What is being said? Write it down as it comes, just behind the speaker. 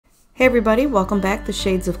Hey everybody, welcome back to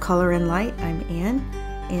Shades of Color and Light. I'm Anne,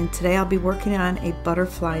 and today I'll be working on a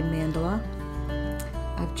butterfly mandala.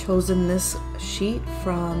 I've chosen this sheet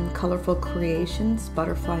from Colorful Creations,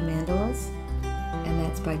 Butterfly Mandalas, and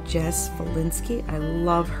that's by Jess Volinski. I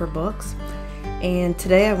love her books. And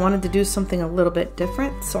today I wanted to do something a little bit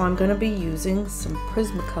different, so I'm going to be using some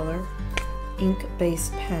Prismacolor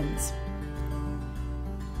ink-based pens.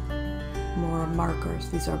 More markers.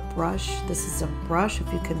 These are brush. This is a brush.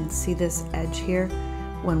 If you can see this edge here,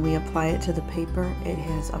 when we apply it to the paper, it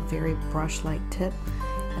has a very brush-like tip.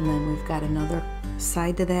 And then we've got another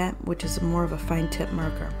side to that, which is more of a fine tip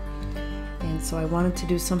marker. And so I wanted to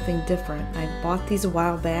do something different. I bought these a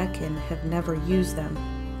while back and have never used them.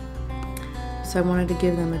 So I wanted to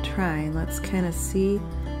give them a try, and let's kind of see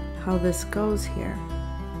how this goes here.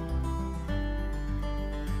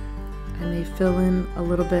 I may fill in a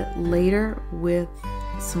little bit later with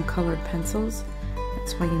some colored pencils.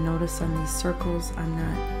 That's why you notice on these circles I'm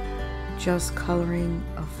not just coloring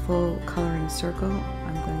a full coloring circle.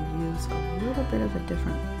 I'm going to use a little bit of a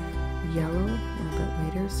different yellow a little bit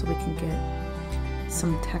later so we can get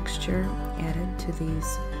some texture added to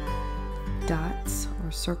these dots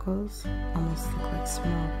or circles. Almost look like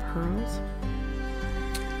small pearls.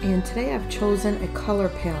 And today I've chosen a color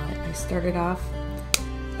palette. I started off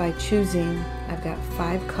by choosing, I've got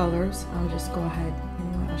 5 colors. I'll just go ahead,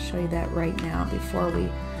 I'll show you that right now before we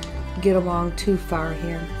get along too far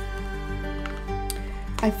here.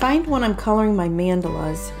 I find when I'm coloring my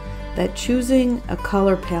mandalas that choosing a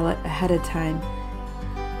color palette ahead of time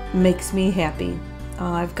makes me happy.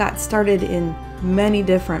 I've got started in many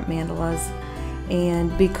different mandalas,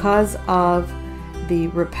 and because of the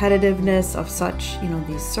repetitiveness of such,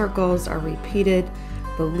 these circles are repeated,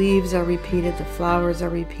 the leaves are repeated, the flowers are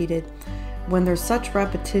repeated. When there's such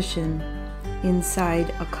repetition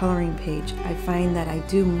inside a coloring page, I find that I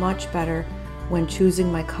do much better when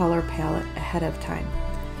choosing my color palette ahead of time.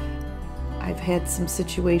 I've had some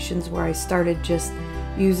situations where I started just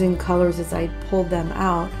using colors as I pulled them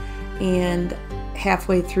out, and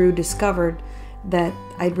halfway through discovered that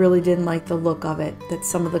I really didn't like the look of it, that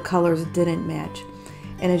some of the colors didn't match.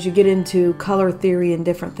 And as you get into color theory and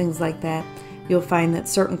different things like that, you'll find that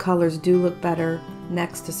certain colors do look better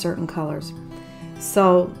next to certain colors.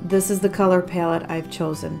 So this is the color palette I've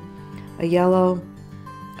chosen. A yellow,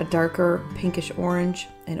 a darker pinkish orange,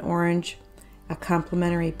 an orange, a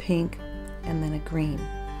complementary pink, and then a green.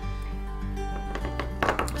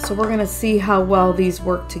 So we're going to see how well these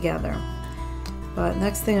work together. But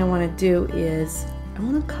next thing I want to do is I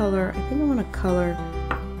want to color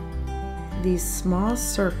these small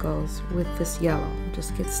circles with this yellow.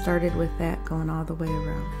 Just get started with that, going all the way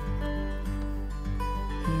around.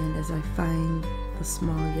 And as I find the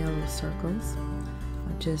small yellow circles,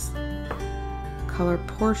 I'll just color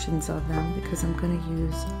portions of them, because I'm going to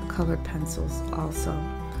use colored pencils also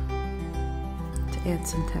to add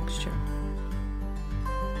some texture.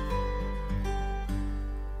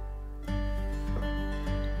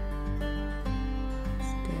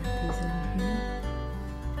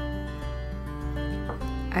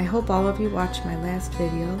 I hope all of you watched my last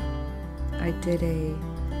video. I did a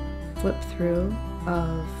flip through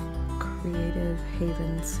of Creative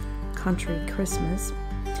Haven's Country Christmas,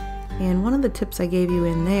 and one of the tips I gave you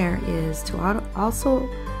in there is to also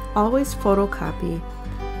always photocopy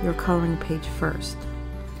your coloring page first.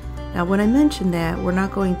 Now when I mentioned that, we're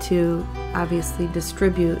not going to obviously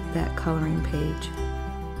distribute that coloring page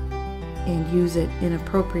and use it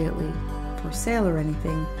inappropriately for sale or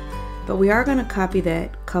anything. But we are going to copy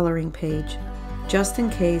that coloring page just in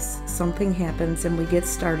case something happens and we get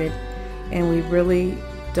started and we really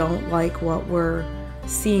don't like what we're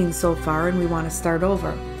seeing so far and we want to start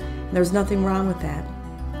over. There's nothing wrong with that.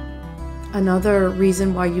 Another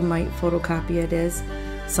reason why you might photocopy it is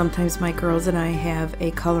sometimes my girls and I have a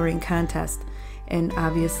coloring contest, and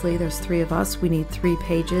obviously there's 3 of us. We need 3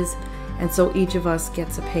 pages, and so each of us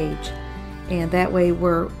gets a page, and that way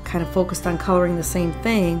we're kind of focused on coloring the same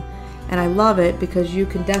thing. And I love it because you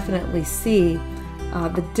can definitely see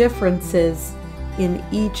the differences in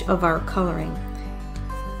each of our coloring.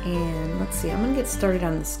 And let's see, I'm going to get started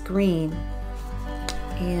on this green,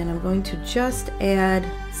 and I'm going to just add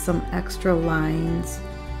some extra lines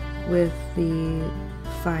with the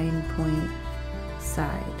fine point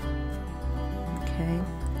side. Okay,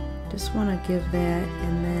 just want to give that,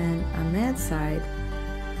 and then on that side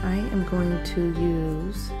I am going to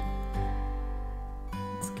use,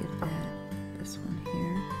 this one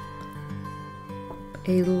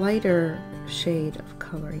here, a lighter shade of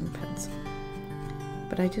coloring pencil.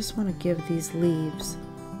 But I just want to give these leaves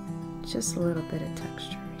just a little bit of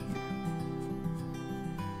texture here.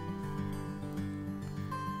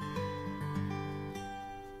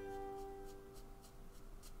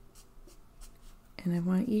 And I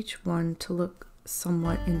want each one to look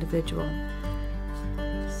somewhat individual.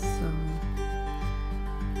 So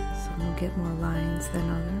some will get more lines than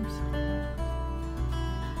others.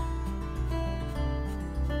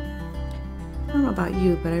 I don't know about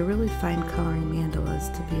you, but I really find coloring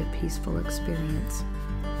mandalas to be a peaceful experience.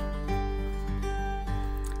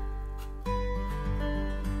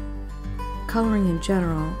 Coloring in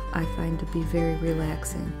general, I find to be very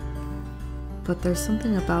relaxing. But there's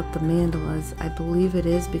something about the mandalas, I believe it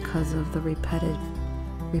is because of the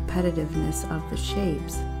repetitiveness of the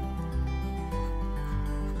shapes,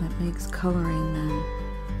 that makes coloring them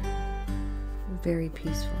very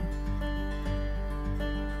peaceful.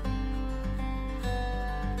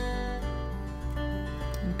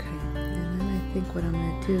 Okay, and then I think what I'm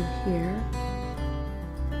going to do here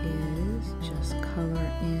is just color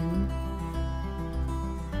in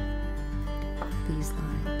these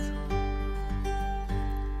lines.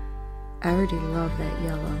 I already love that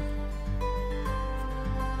yellow.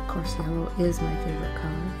 Of course, yellow is my favorite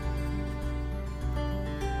color.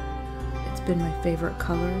 It's been my favorite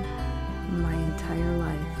color my entire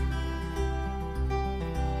life.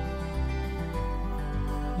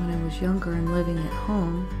 When I was younger and living at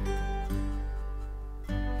home,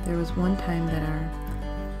 there was one time that our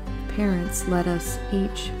parents let us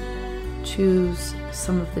each choose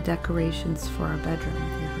some of the decorations for our bedroom.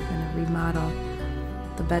 We were going to remodel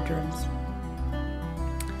the bedrooms,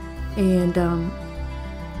 and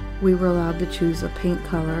we were allowed to choose a paint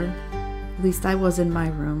color. At least I was in my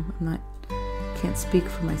room. Can't speak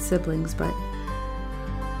for my siblings, but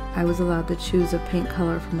I was allowed to choose a paint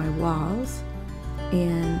color for my walls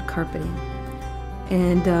and carpeting.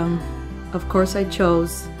 And of course I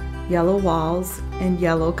chose yellow walls and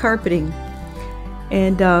yellow carpeting.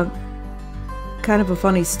 And kind of a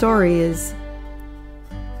funny story is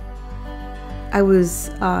I was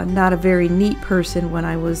not a very neat person when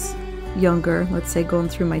I was younger, let's say going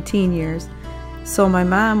through my teen years. So my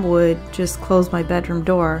mom would just close my bedroom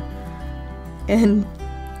door, and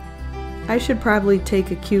I should probably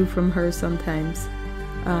take a cue from her sometimes.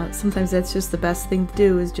 Sometimes that's just the best thing to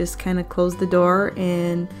do, is just kind of close the door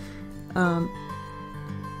and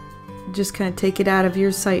just kind of take it out of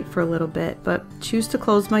your sight for a little bit. But choose to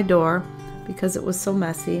close my door because it was so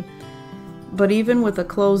messy. But even with a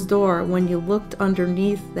closed door, when you looked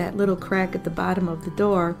underneath that little crack at the bottom of the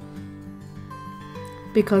door,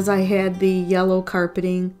 because I had the yellow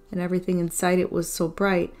carpeting and everything inside, it was so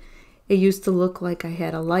bright, it used to look like I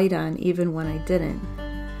had a light on even when I didn't.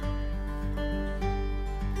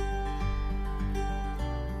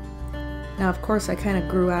 Now, of course, I kind of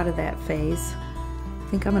grew out of that phase. I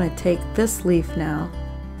think I'm going to take this leaf now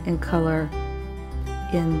and color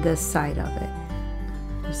in this side of it.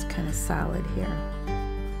 Just kind of solid here.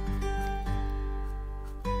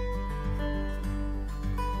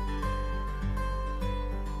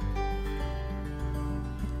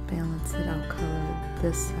 Balance it, I'll color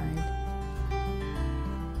this side.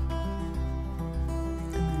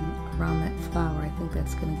 And then around that flower, I think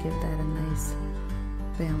that's going to give that a nice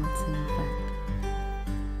balancing effect.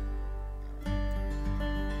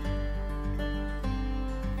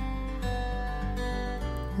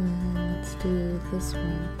 And then let's do this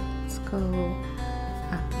one. Let's go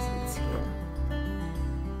opposites here.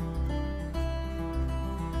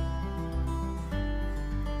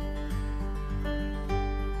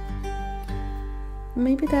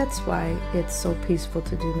 Maybe that's why it's so peaceful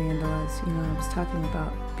to do mandalas. You know, I was talking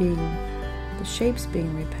about the shapes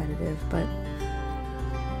being repetitive, but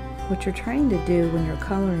what you're trying to do when you're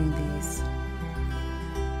coloring these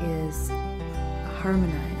is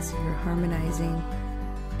harmonize. You're harmonizing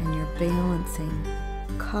and you're balancing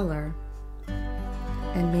color.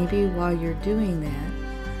 And maybe while you're doing that,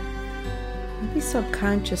 maybe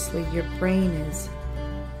subconsciously your brain is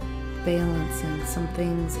balancing some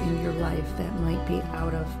things in your life that might be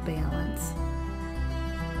out of balance.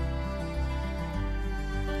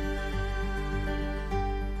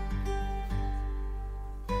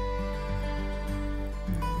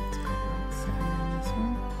 Let's go outside on this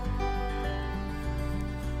one.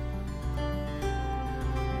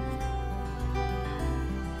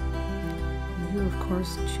 You, of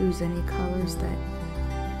course, choose any colors that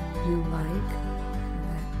you like, or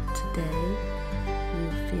that today you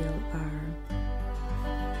feel are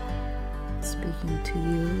speaking to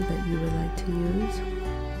you, that you would like to use.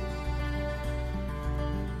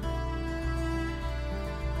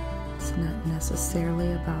 It's not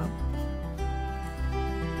necessarily about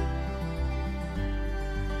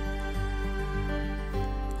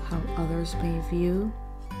how others may view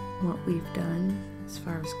what we've done as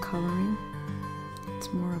far as coloring.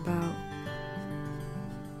 It's more about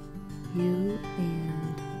you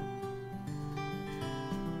and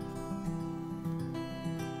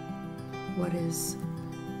what is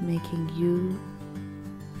making you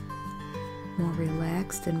more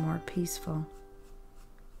relaxed and more peaceful.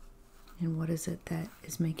 And what is it that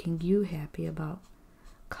is making you happy about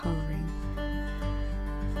coloring?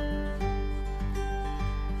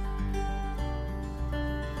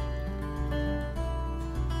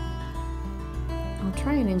 I'll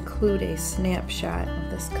try and include a snapshot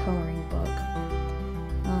of this coloring book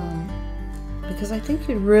because I think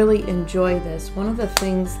you'd really enjoy this. One of the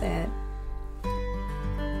things that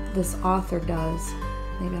this author does,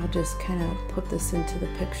 maybe I'll just kind of put this into the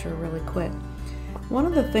picture really quick. One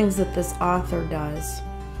of the things that this author does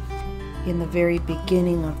in the very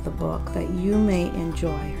beginning of the book that you may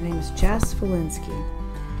enjoy, her name is Jess Volinski,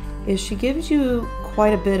 is she gives you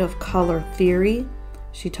quite a bit of color theory.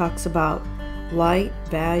 She talks about light,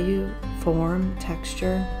 value, form,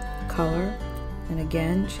 texture, color. And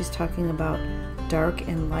again, she's talking about dark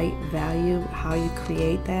and light value, how you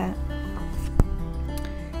create that.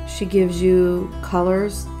 She gives you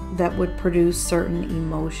colors that would produce certain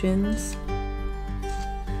emotions.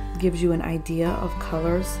 Gives you an idea of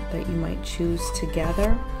colors that you might choose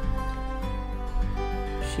together.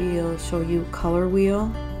 She'll show you color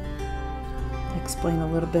wheel. Explain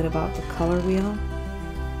a little bit about the color wheel.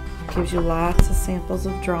 Gives you lots of samples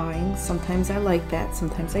of drawings. Sometimes I like that,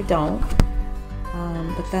 sometimes I don't.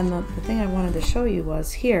 But then the thing I wanted to show you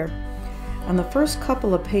was here. On the first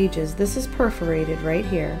couple of pages, this is perforated right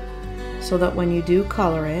here, so that when you do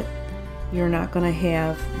color it, you're not going to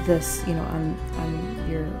have this, you know, on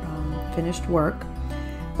your finished work.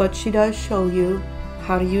 But she does show you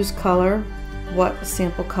how to use color, what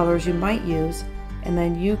sample colors you might use, and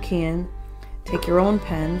then you can take your own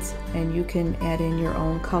pens and you can add in your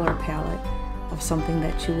own color palette of something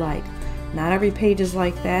that you like. Not every page is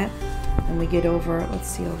like that. And we get over, let's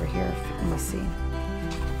see over here, let me see.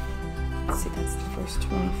 Let's see, that's the first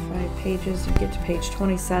 25 pages. You get to page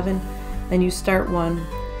 27, then you start one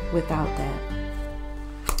without that.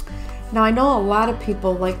 Now I know a lot of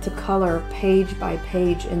people like to color page by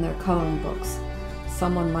page in their coloring books.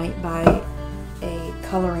 Someone might buy a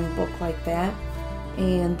coloring book like that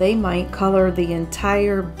and they might color the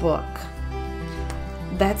entire book.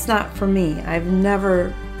 That's not for me. I've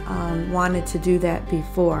never wanted to do that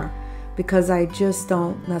before because I just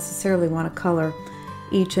don't necessarily want to color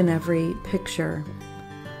each and every picture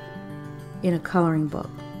in a coloring book.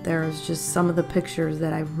 There's just some of the pictures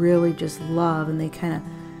that I really just love, and they kind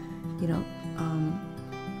of, you know,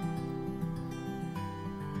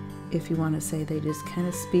 if you want to say they just kind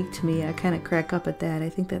of speak to me. I kind of crack up at that. I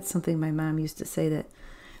think that's something my mom used to say that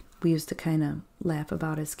we used to kind of laugh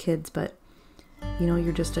about as kids, but you know,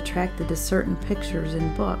 you're just attracted to certain pictures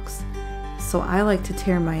in books. So I like to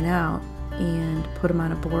tear mine out and put them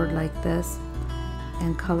on a board like this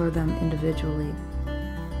and color them individually.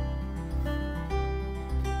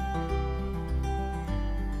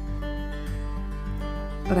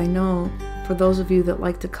 But I know for those of you that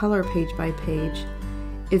like to color page by page,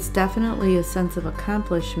 it's definitely a sense of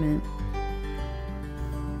accomplishment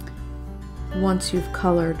once you've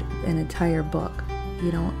colored an entire book,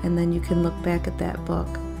 you know, and then you can look back at that book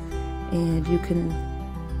and you can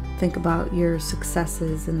think about your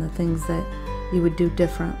successes and the things that you would do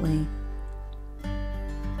differently.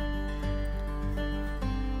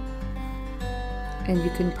 And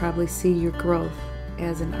you can probably see your growth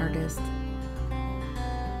as an artist.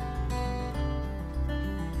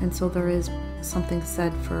 And so there is something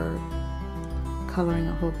said for coloring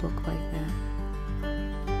a whole book like that.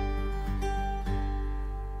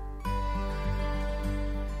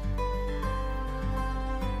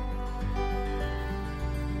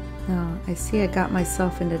 Now, I see I got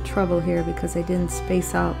myself into trouble here because I didn't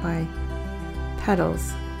space out my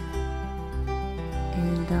petals.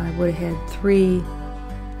 And I would have had 3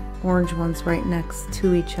 orange ones right next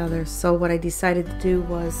to each other. So what I decided to do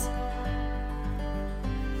was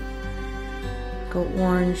go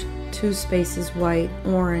orange, 2 spaces white,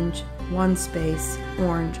 orange, 1 space,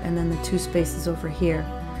 orange, and then the 2 spaces over here.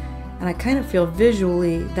 And I kind of feel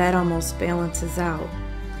visually that almost balances out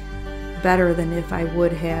better than if I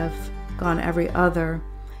would have gone every other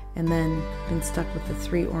and then been stuck with the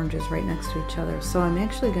 3 oranges right next to each other. So I'm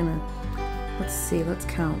actually gonna, let's see, let's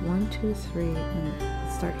count 1, 2, 3, and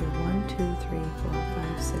let's start here. 1, 2, 3, 4,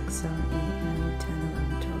 5, 6, 7, 8, 9, 10,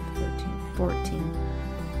 11, 12, 13, 14.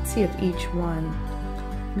 Let's see if each one,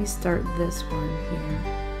 let me start this one here.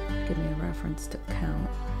 Give me a reference to count.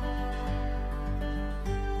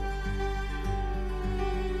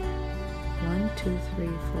 1, 2, 3,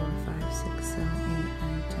 4, 5, 6, 7, 8,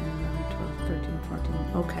 9, 10, 11, 12, 13,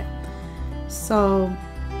 14. Okay. So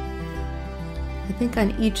I think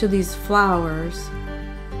on each of these flowers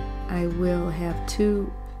I will have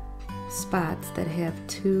 2 spots that have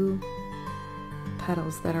 2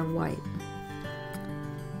 petals that are white.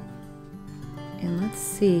 And let's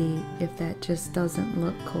see if that just doesn't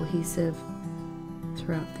look cohesive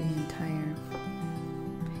throughout the entire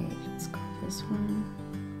page. Let's go this one.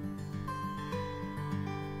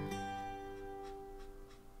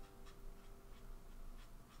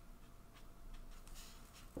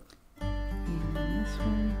 And then this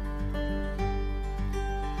one.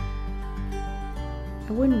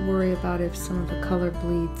 I wouldn't worry about if some of the color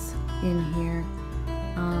bleeds in here.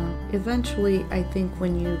 Eventually, I think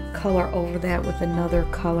when you color over that with another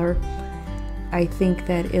color, I think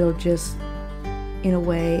that it'll just, in a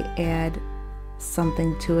way, add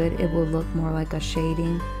something to it. It will look more like a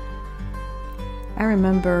shading. I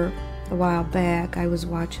remember a while back I was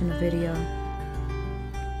watching a video,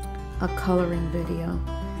 a coloring video,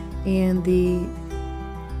 and the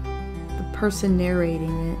person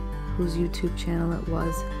narrating it, whose YouTube channel it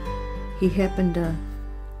was, he happened to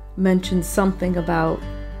mention something about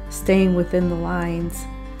staying within the lines,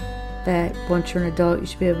 that once you're an adult you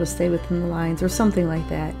should be able to stay within the lines or something like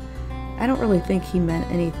that. I don't really think he meant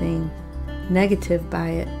anything negative by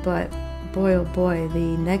it, but boy oh boy,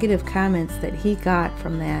 the negative comments that he got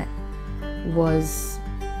from that was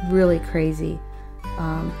really crazy.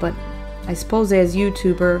 But I suppose as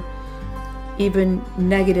YouTuber, even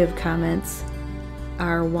negative comments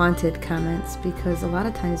are wanted comments, because a lot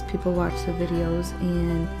of times people watch the videos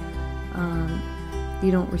and you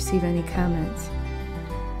don't receive any comments,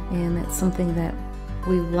 and that's something that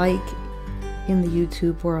we like in the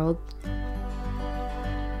YouTube world.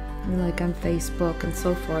 We like on Facebook and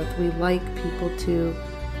so forth. We like people to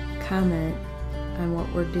comment on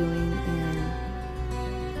what we're doing and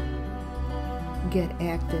get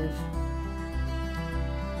active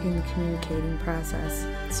in the communicating process,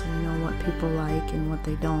 so we know what people like and what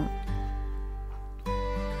they don't.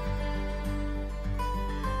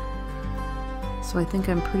 So I think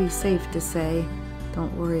I'm pretty safe to say,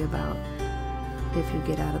 don't worry about if you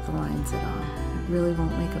get out of the lines at all. It really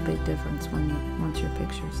won't make a big difference once your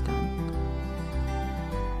picture's done.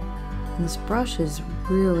 And this brush is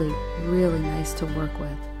really, really nice to work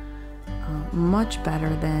with. Much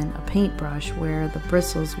better than a paintbrush where the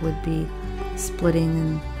bristles would be splitting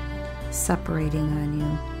and separating on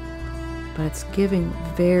you. But it's giving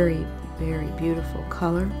very, very beautiful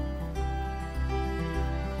color.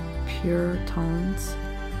 Pure tones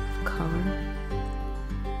of color,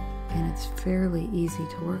 and it's fairly easy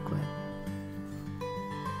to work with.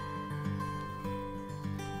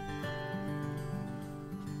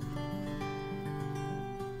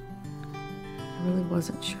 I really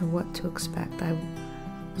wasn't sure what to expect. I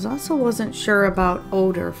wasn't sure about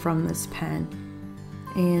odor from this pen,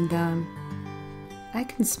 and I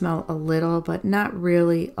can smell a little, but not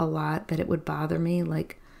really a lot that it would bother me.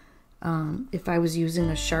 Like if I was using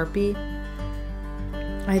a Sharpie,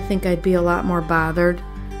 I think I'd be a lot more bothered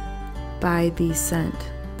by the scent.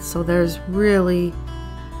 So there's really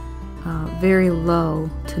very low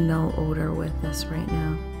to no odor with this right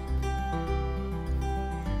now.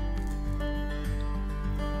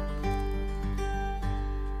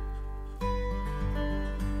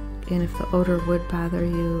 And if the odor would bother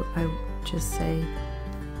you, I would just say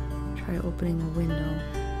try opening a window.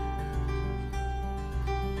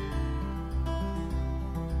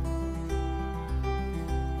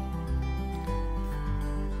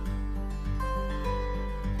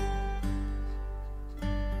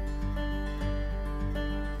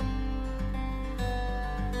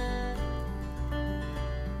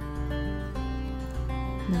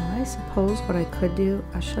 Now I suppose what I could do,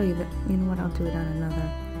 I'll show you that, you know what, I'll do it on another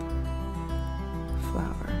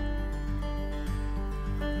flower.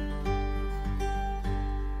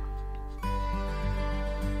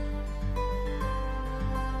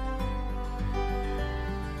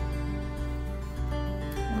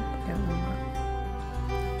 Oh, I got one more.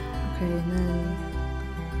 Okay, and then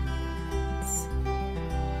let's see.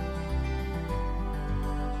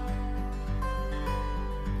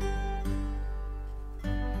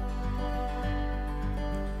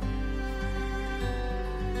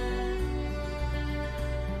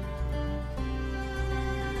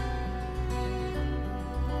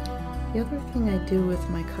 The other thing I do with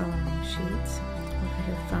my coloring sheets, what I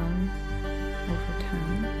have found over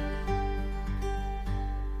time,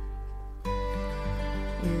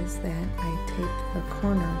 is that I tape the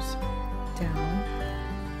corners down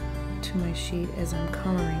to my sheet as I'm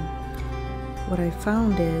coloring. What I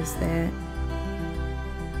found is that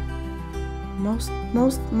most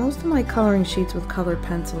of my coloring sheets with colored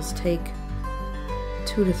pencils take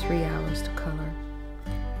 2 to 3 hours to color.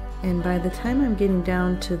 And by the time I'm getting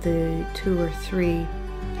down to the 2 or 3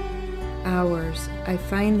 hours, I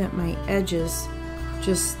find that my edges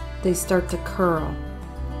they start to curl,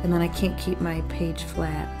 and then I can't keep my page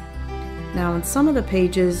flat. Now in some of the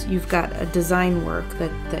pages you've got a design work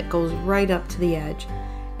that goes right up to the edge,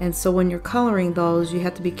 and so when you're coloring those you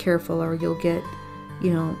have to be careful or you'll get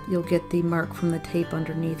the mark from the tape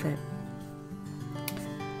underneath it.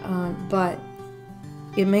 But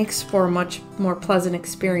it makes for a much more pleasant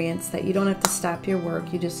experience that you don't have to stop your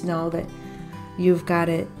work. You just know that you've got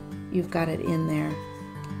it in there.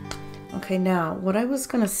 Okay, now what I was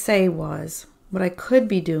going to say was, what I could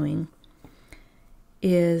be doing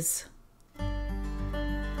is,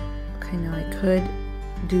 okay, now I could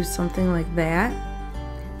do something like that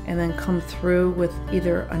and then come through with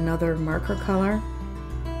either another marker color,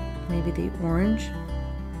 maybe the orange,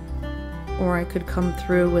 or I could come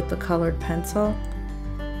through with the colored pencil,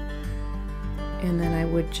 and then I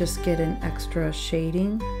would just get an extra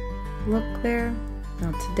shading look there.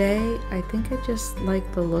 Now today, I think I just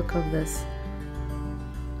like the look of this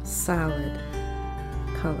solid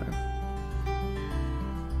color.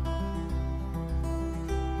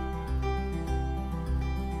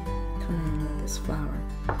 Coming in with this flower.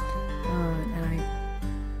 And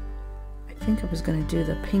I think I was going to do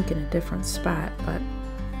the pink in a different spot, but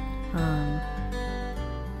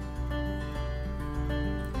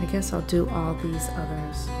I guess I'll do all these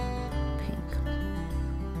others pink.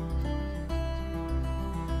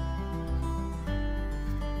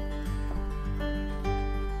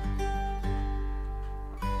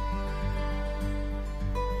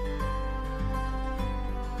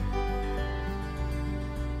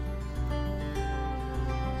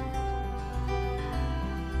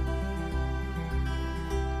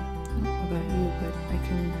 About you, but I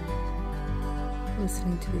can,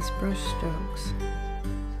 listening to these brush strokes,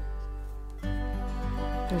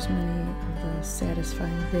 there's many of the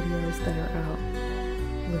satisfying videos that are out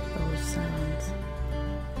with those sounds,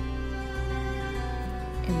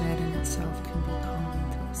 and that in itself can be calming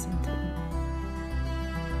to listen to.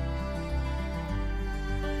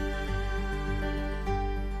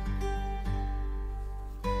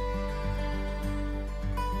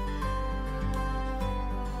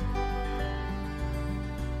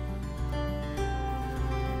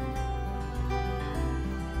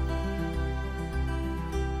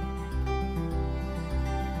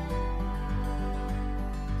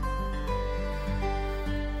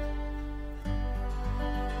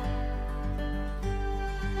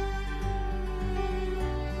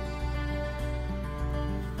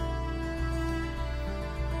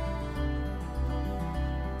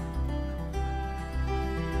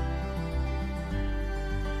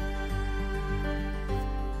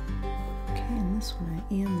 This one I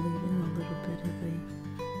am leaving a little bit of the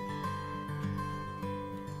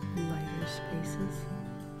lighter spaces.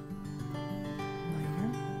 Lighter.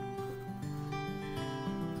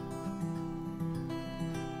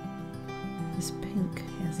 This pink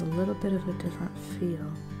has a little bit of a different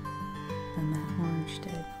feel than that orange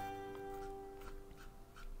did.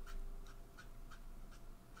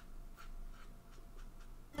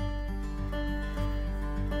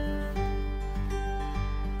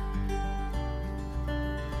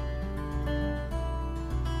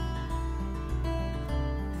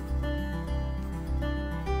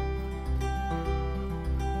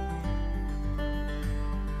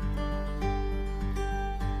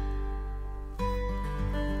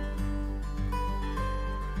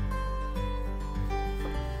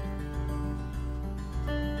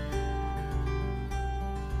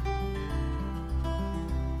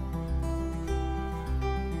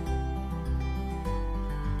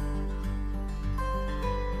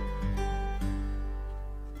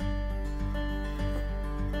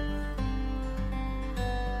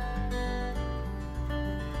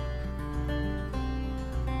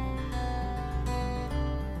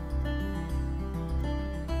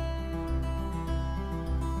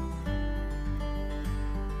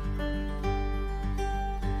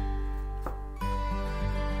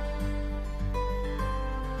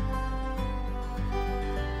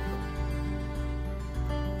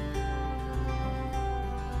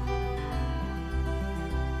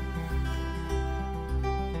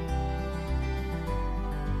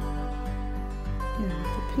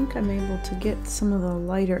 Pink, I'm able to get some of the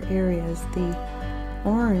lighter areas. The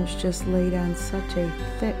orange just laid on such a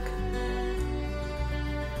thick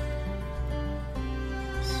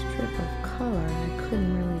strip of color, I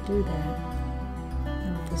couldn't really do that.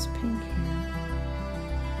 And with this pink here,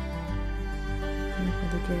 I'm able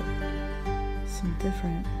to get some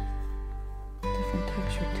different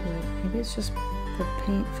texture to it. Maybe it's just the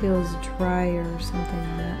paint feels drier or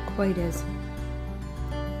something, not quite as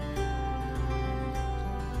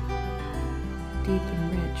deep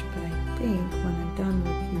and rich, but I think when I'm done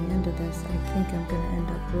with the end of this, I think I'm going to end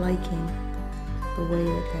up liking the way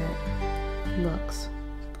that looks.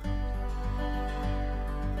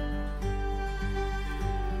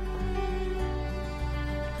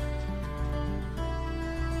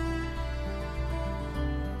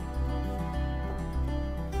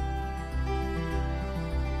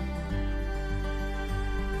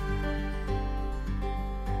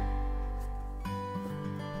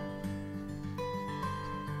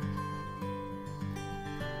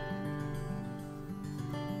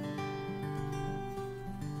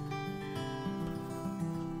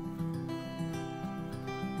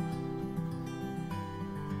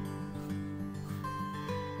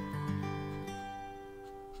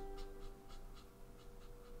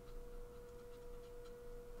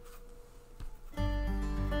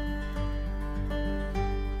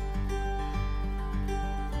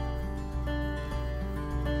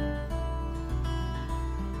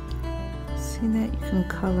 See that? You can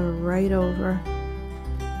color right over.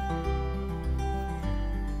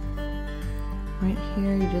 Right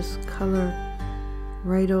here, you just color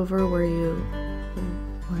right over where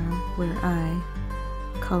where I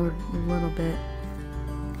colored a little bit.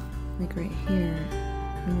 Like right here.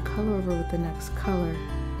 When you color over with the next color,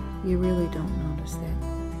 you really don't notice that at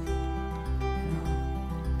all.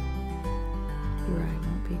 Your eye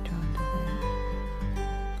won't be drawn to that.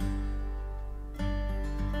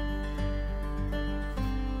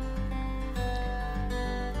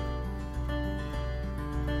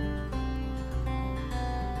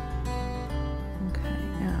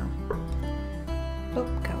 Oh,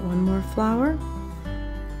 got one more flower.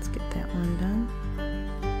 Let's get that one done.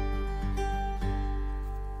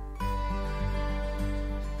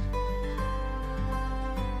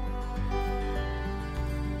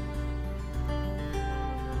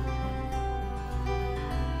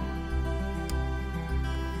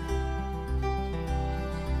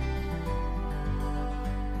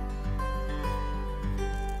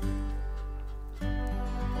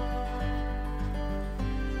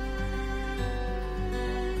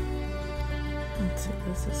 Let's see,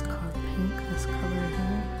 this is called pink, this color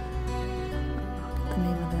here. I'll get the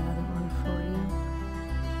name of that other one for you.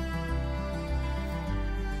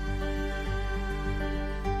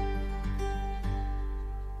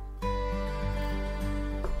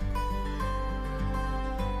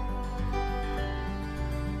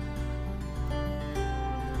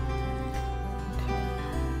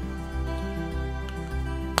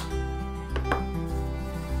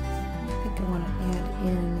 I think I want to add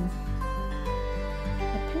in.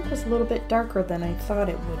 Was a little bit darker than I thought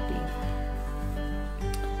it would be.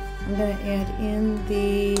 I'm going to add in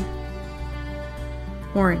the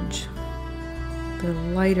orange, the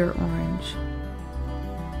lighter orange,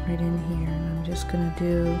 right in here, and I'm just going to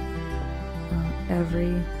do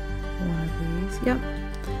every one of these. Yep,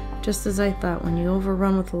 just as I thought. When you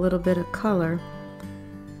overrun with a little bit of color,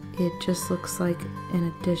 it just looks like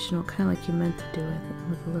an additional, kind of like you meant to do it,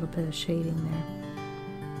 with a little bit of shading there.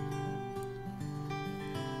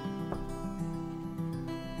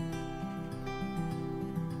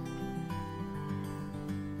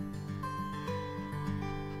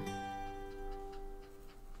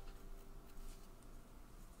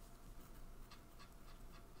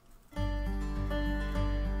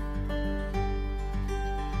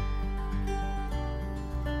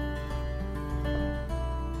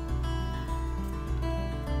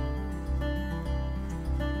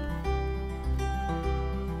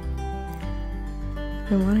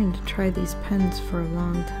 I've been wanting to try these pens for a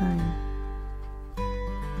long time.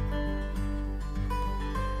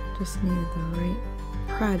 Just needed the right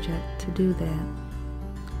project to do that.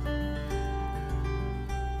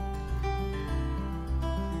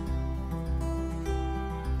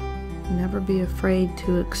 Never be afraid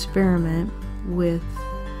to experiment with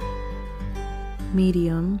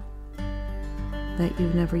medium that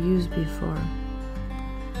you've never used before.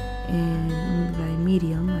 And by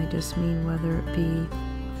medium, I just mean whether it be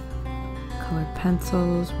colored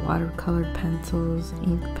pencils, watercolored pencils,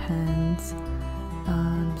 ink pens.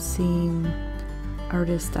 Seeing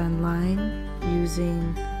artists online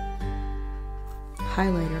using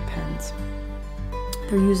highlighter pens.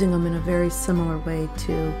 They're using them in a very similar way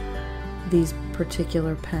to these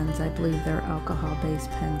particular pens. I believe they're alcohol-based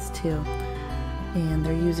pens too. And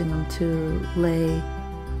they're using them to lay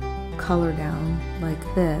color down like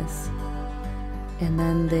this, and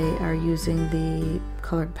then they are using the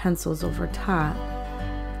colored pencils over top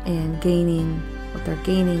and gaining, what they're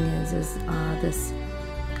gaining is this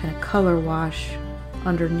kind of color wash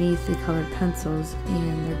underneath the colored pencils,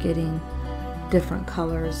 and they're getting different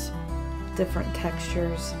colors, different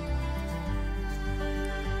textures,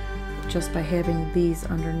 just by having these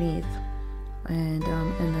underneath. And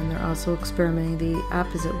then they're also experimenting the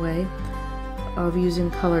opposite way of using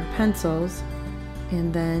colored pencils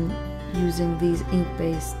and then using these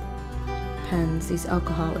ink-based pens, these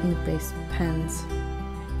alcohol ink-based pens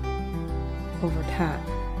over top.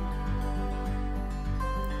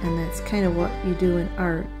 And that's kind of what you do in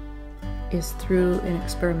art, is through an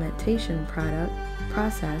experimentation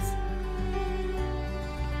process,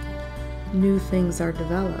 new things are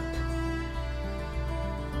developed.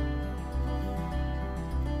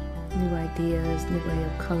 New ideas, new way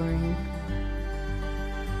of coloring.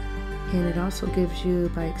 And it also gives you,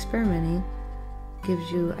 by experimenting,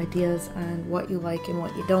 gives you ideas on what you like and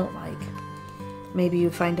what you don't like. Maybe you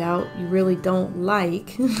find out you really don't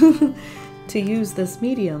like to use this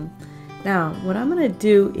medium. Now, what I'm going to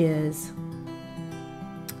do is,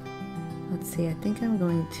 let's see, I think I'm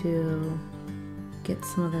going to get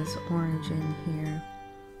some of this orange in here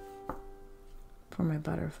for my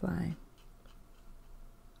butterfly.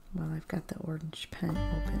 Well, I've got the orange pen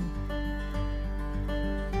open.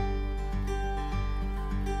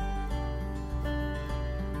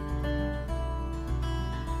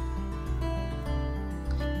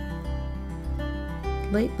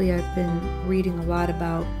 Lately, I've been reading a lot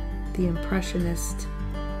about the Impressionist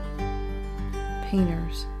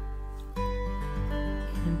painters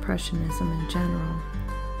and Impressionism in general,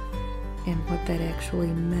 and what that actually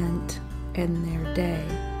meant in their day,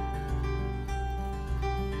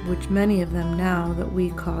 which many of them now that we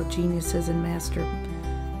call geniuses and master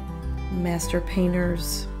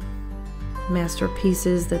painters,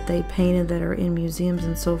 masterpieces that they painted that are in museums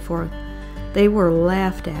and so forth, they were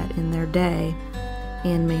laughed at in their day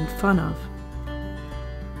and made fun of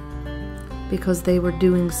because they were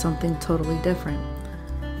doing something totally different.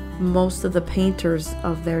 Most of the painters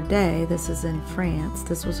of their day, this is in France,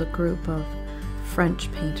 this was a group of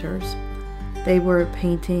French painters, they were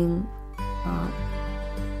painting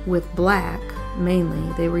with black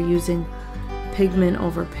mainly. They were using pigment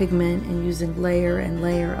over pigment and using layer and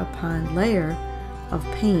layer upon layer of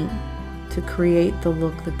paint to create the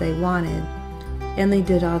look that they wanted. And they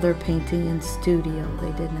did all their painting in studio.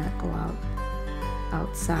 They did not go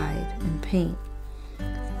outside and paint.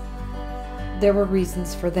 There were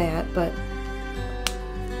reasons for that, but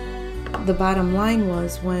the bottom line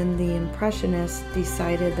was when the Impressionists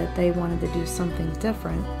decided that they wanted to do something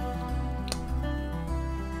different,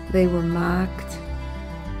 they were mocked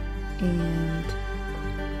and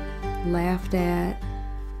laughed at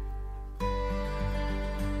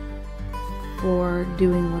for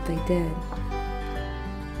doing what they did.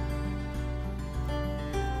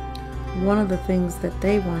 One of the things that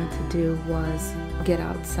they wanted to do was get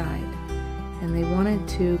outside, and they wanted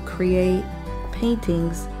to create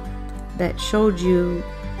paintings that showed you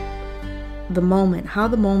the moment, how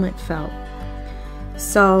the moment felt.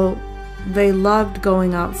 So they loved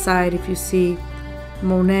going outside. If you see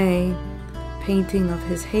Monet painting of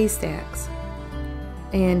his haystacks,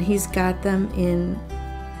 and he's got them in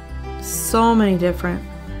so many different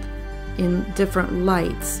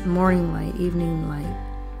lights, morning light, evening light,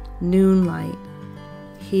 noon light.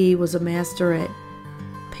 He was a master at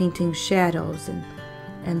painting shadows,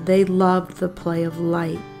 and they loved the play of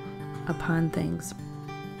light upon things.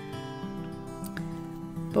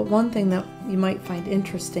 But one thing that you might find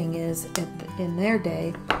interesting is in their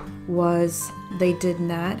day was they did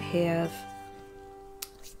not have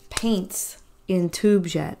paints in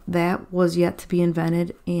tubes yet. That was yet to be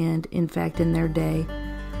invented, and in fact in their day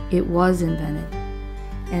it was invented.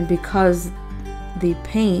 And because the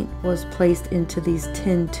paint was placed into these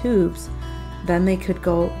tin tubes, then they could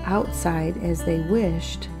go outside as they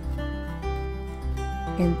wished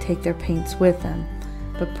and take their paints with them.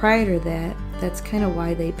 But prior to that, that's kind of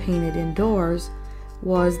why they painted indoors,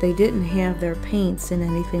 was they didn't have their paints in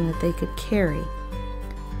anything that they could carry.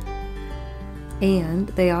 And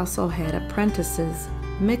they also had apprentices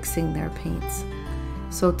mixing their paints.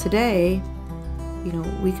 So today, you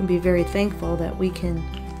know, we can be very thankful that we can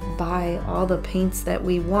buy all the paints that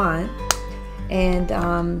we want,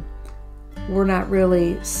 and we're not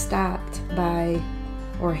really stopped by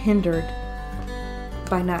or hindered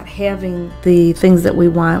by not having the things that we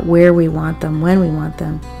want, where we want them, when we want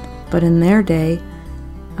them. But in their day,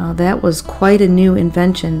 that was quite a new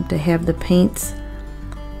invention, to have the paints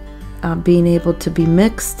being able to be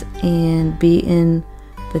mixed and be in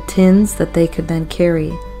the tins that they could then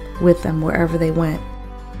carry with them wherever they went.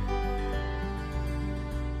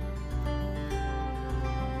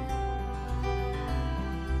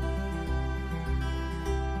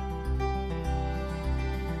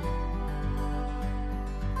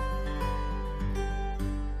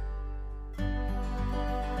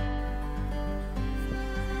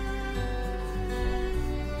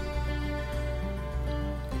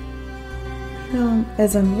 You know,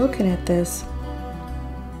 as I'm looking at this,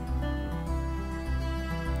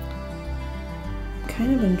 I'm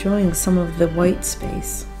kind of enjoying some of the white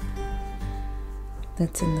space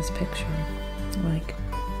that's in this picture, like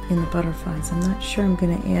in the butterflies. I'm not sure I'm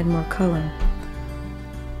going to add more color.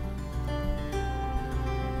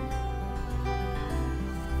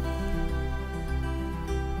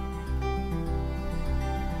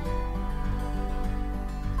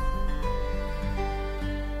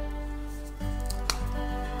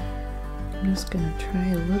 I'm just going to try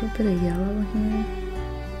a little bit of yellow here.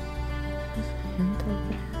 Just a hint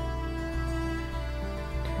of it.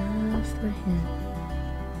 Just a hint.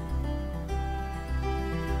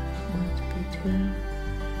 Want to be too.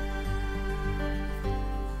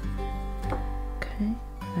 Okay,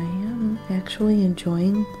 I am actually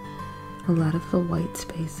enjoying a lot of the white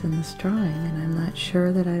space in this drawing, and I'm not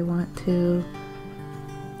sure that I want to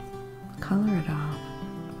color it all.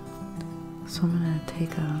 So I'm going to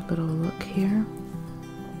take a little look here,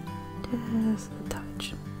 just a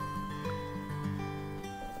touch.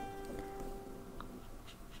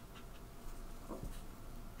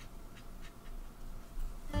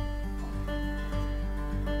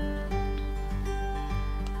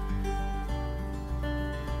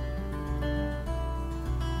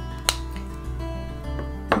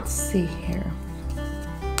 Let's see here.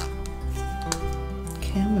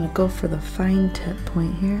 Okay, I'm going to go for the fine tip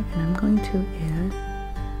point here, and I'm going to add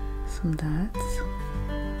some dots.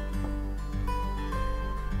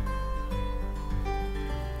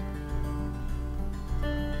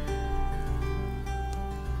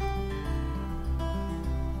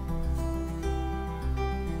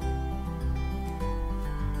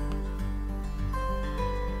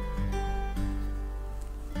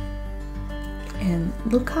 And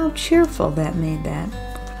look how cheerful that made that.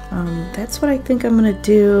 That's what I think I'm going to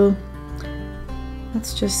do.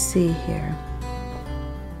 Let's just see here.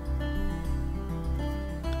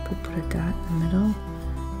 We put a dot in the middle.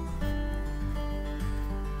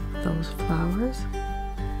 Those flowers.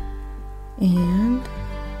 And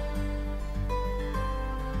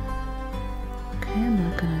okay, I'm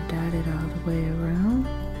not going to dot it all the way around.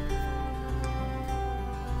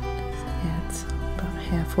 Just add some about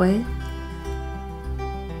halfway.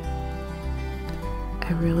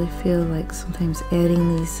 I really feel like sometimes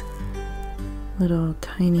adding these little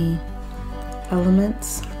tiny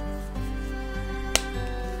elements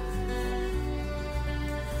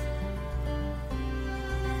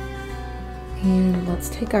and let's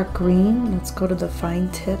take our green, let's go to the fine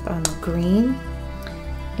tip on the green,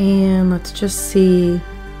 and let's just see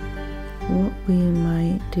what we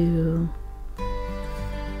might do.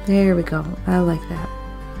 There we go, I like that.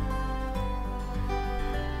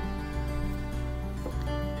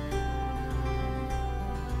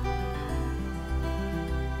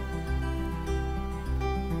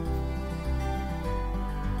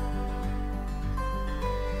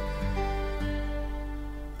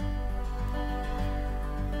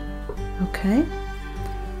 Okay.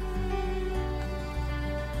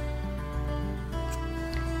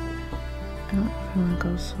 I don't know if I want to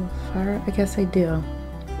go so far. I guess I do.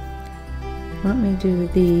 Let me do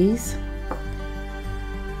these.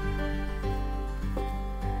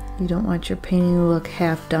 You don't want your painting to look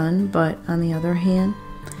half done, but on the other hand,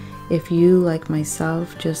 if you, like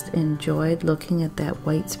myself, just enjoyed looking at that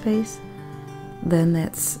white space, then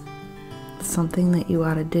that's something that you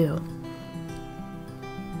ought to do.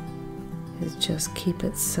 Is just keep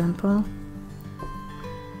it simple.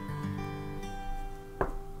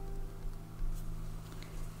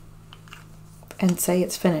 And say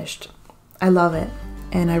it's finished. I love it.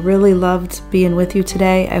 And I really loved being with you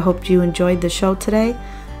today. I hope you enjoyed the show today.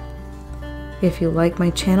 If you like my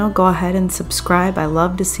channel, go ahead and subscribe. I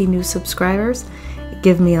love to see new subscribers.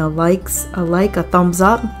 Give me a thumbs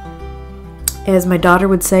up. As my daughter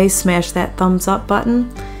would say, smash that thumbs up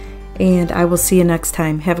button. And I will see you next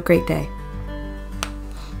time. Have a great day.